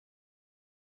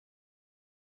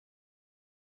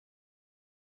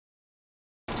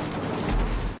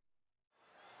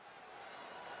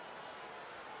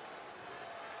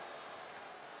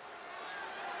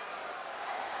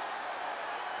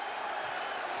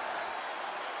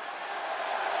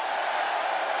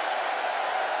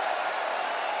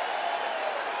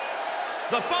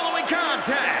The following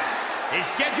contest is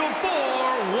scheduled for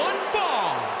one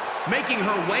fall. Making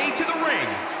her way to the ring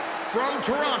from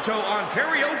Toronto,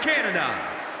 Ontario, Canada,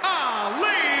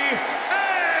 Aliyah.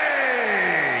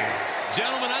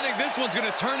 Gentlemen, I think this one's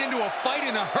going to turn into a fight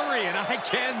in a hurry, and I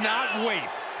cannot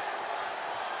wait.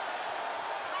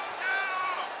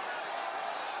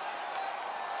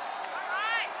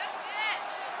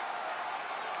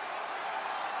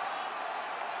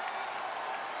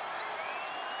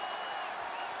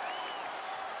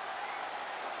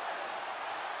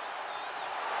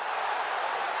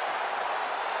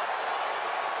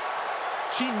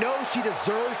 She knows she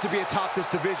deserves to be atop this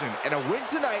division, and a win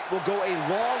tonight will go a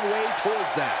long way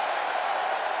towards that.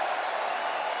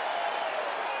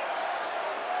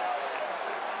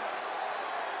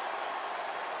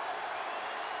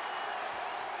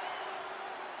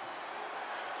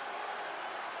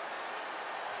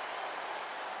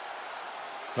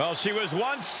 Well, she was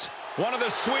once one of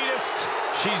the sweetest.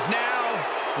 She's now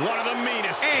one of the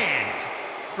meanest. And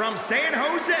from San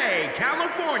Jose,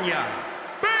 California,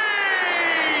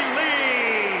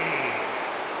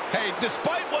 Hey,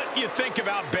 despite what you think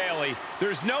about Baylee,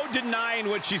 there's no denying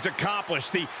what she's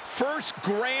accomplished. The first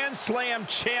Grand Slam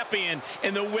champion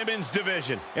in the women's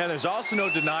division. And there's also no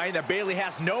denying that Baylee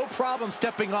has no problem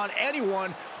stepping on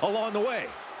anyone along the way.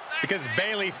 It's because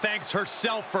Baylee thanks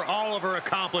herself for all of her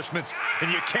accomplishments,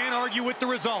 and you can't argue with the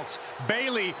results.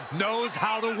 Baylee knows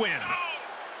how to win.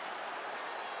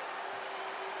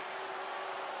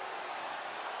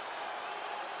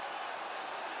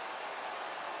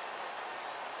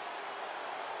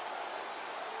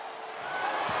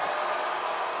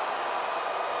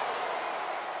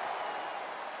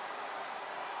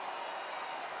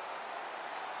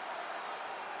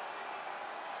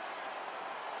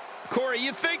 Corey,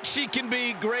 you think she can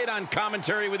be great on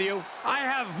commentary with you? I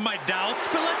have my doubts,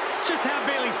 but let's just have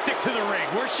Baylee stick to the ring,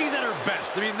 where she's at her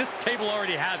best. I mean, this table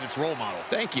already has its role model.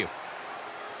 Thank you.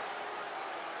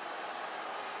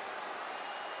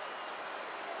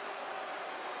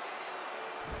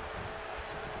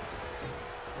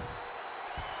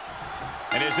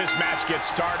 And as this match gets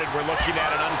started, we're looking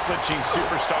at an unflinching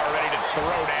superstar ready to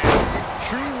throw down.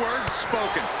 True words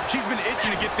spoken. She's been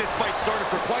itching to get this fight started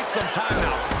for quite some time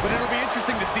now, but it'll be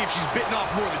interesting to see if she's bitten off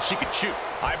more than she could chew.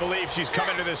 I believe she's come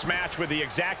into this match with the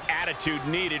exact attitude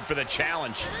needed for the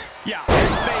challenge. Yeah,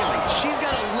 and Baylee, she's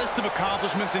got a list of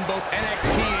accomplishments in both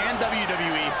NXT and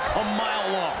WWE a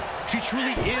mile long. She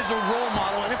truly is a role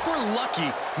model, and if we're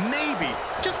lucky, maybe,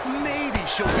 just maybe,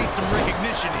 she'll beat some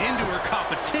recognition into her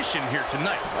competition here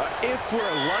tonight. If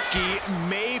we're lucky,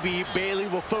 maybe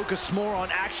Baylee will focus more on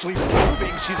actually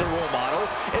proving she's a role model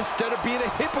instead of being a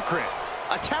hypocrite.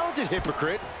 A talented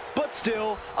hypocrite, but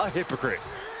still a hypocrite.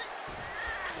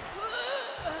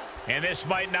 And this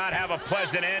might not have a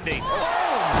pleasant ending. Oh,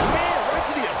 man, right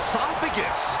to the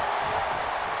esophagus.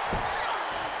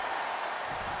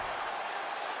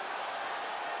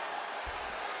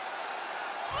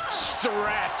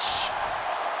 Stretch.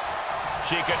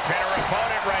 She could pin her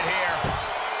opponent right here.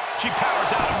 She powers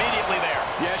out immediately there.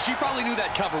 Yeah, she probably knew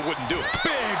that cover wouldn't do it.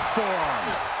 Big forearm.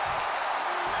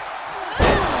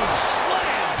 Boom,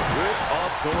 slam with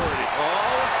authority.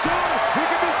 Oh, and soon we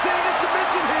could be seeing a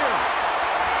submission here.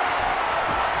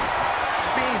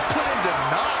 Being put into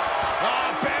knots. Oh,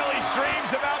 Baylee's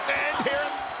dreams about to end here.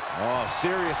 Oh,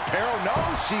 serious peril. No,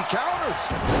 she counters.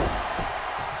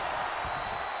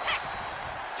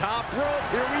 Top rope,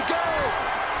 here we go.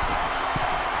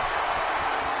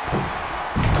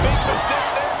 Big mistake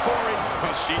there, Corey.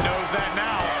 Well, she knows that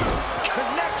now.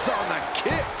 Connects on the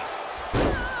kick.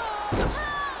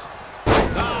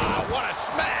 Ah, what a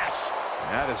smash.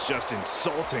 That is just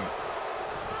insulting.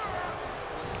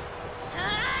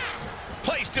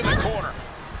 Placed in the corner.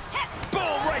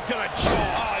 Boom, right to the jaw.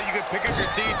 Oh, you can pick up your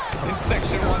teeth in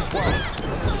section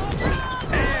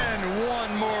 112. And one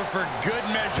more for good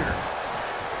measure.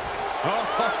 Oh,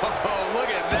 look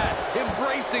at that.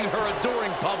 Embracing her adoring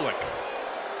public.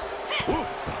 Ooh,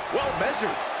 well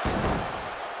measured.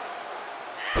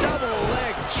 Double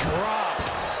leg drop.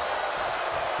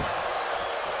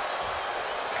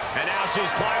 And now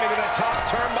she's climbing to the top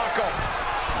turnbuckle.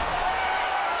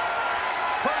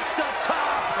 Perched up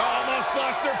top. Almost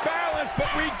lost her balance, but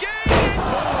regained it.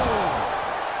 Boom.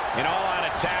 An all-out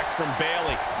attack from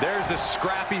Baylee. There's the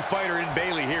scrappy fighter in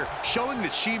Baylee here, showing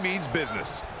that she means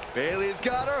business. Baylee's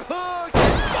got her hook.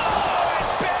 Oh, and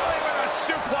Baylee with a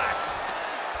suplex.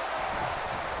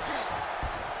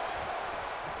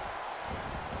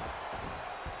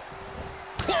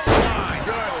 Clothesline.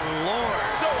 Good Lord.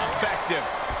 So effective.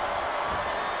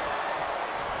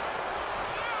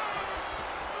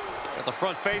 Got the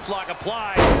front face lock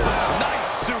applied.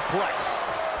 Nice suplex.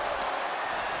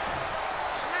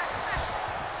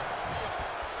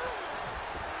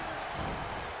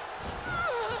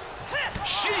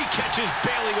 She catches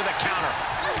Baylee with a counter.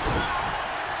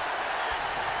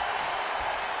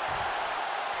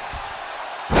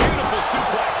 Beautiful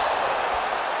suplex.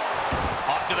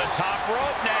 Up to the top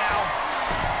rope now.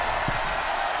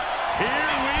 Here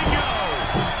we go.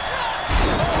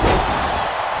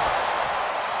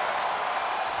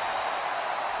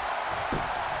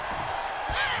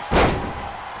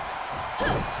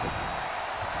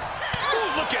 Ooh,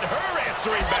 look at her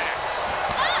answering back.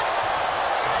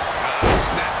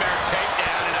 Snapmare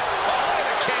takedown and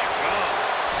a kick.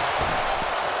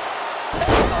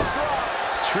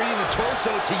 Treating the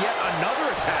torso to yet another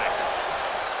attack.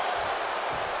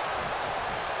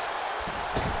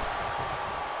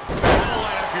 That'll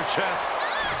light up your chest.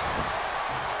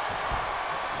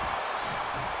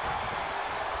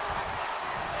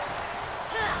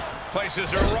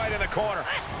 Places her right in the corner.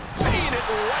 Feeding it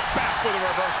right back with a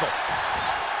reversal.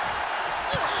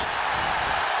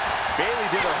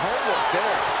 Baylee did her homework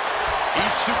there.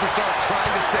 Each superstar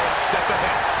trying to stay a step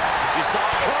ahead. She saw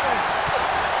it coming.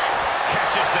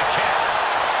 Catches the kick.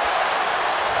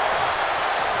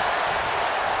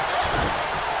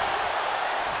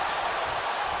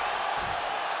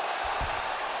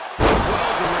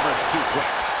 Well-delivered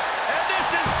suplex. And this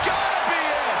has got to be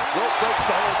it. Rope breaks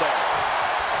the hold there.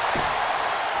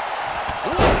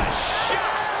 What a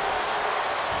shot.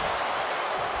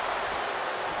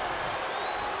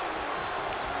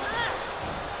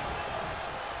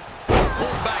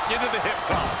 Pulled back into the hip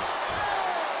toss.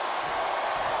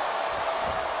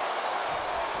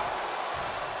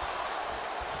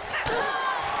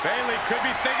 Baylee could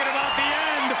be thinking about the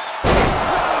end.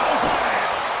 Rose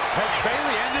lands. Has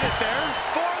Baylee ended it there?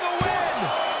 For the win.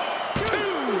 2,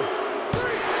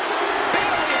 3.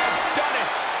 Baylee has done it.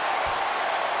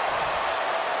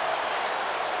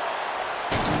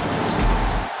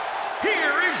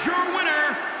 Here is your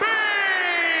winner,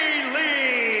 Baylee!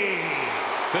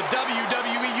 The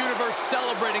WWE Universe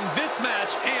celebrating this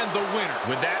match and the winner.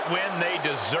 With that win, they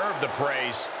deserve the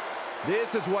praise.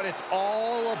 This is what it's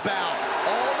all about.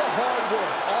 All the hard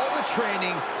work, all the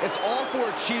training, it's all for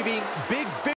achieving big victories.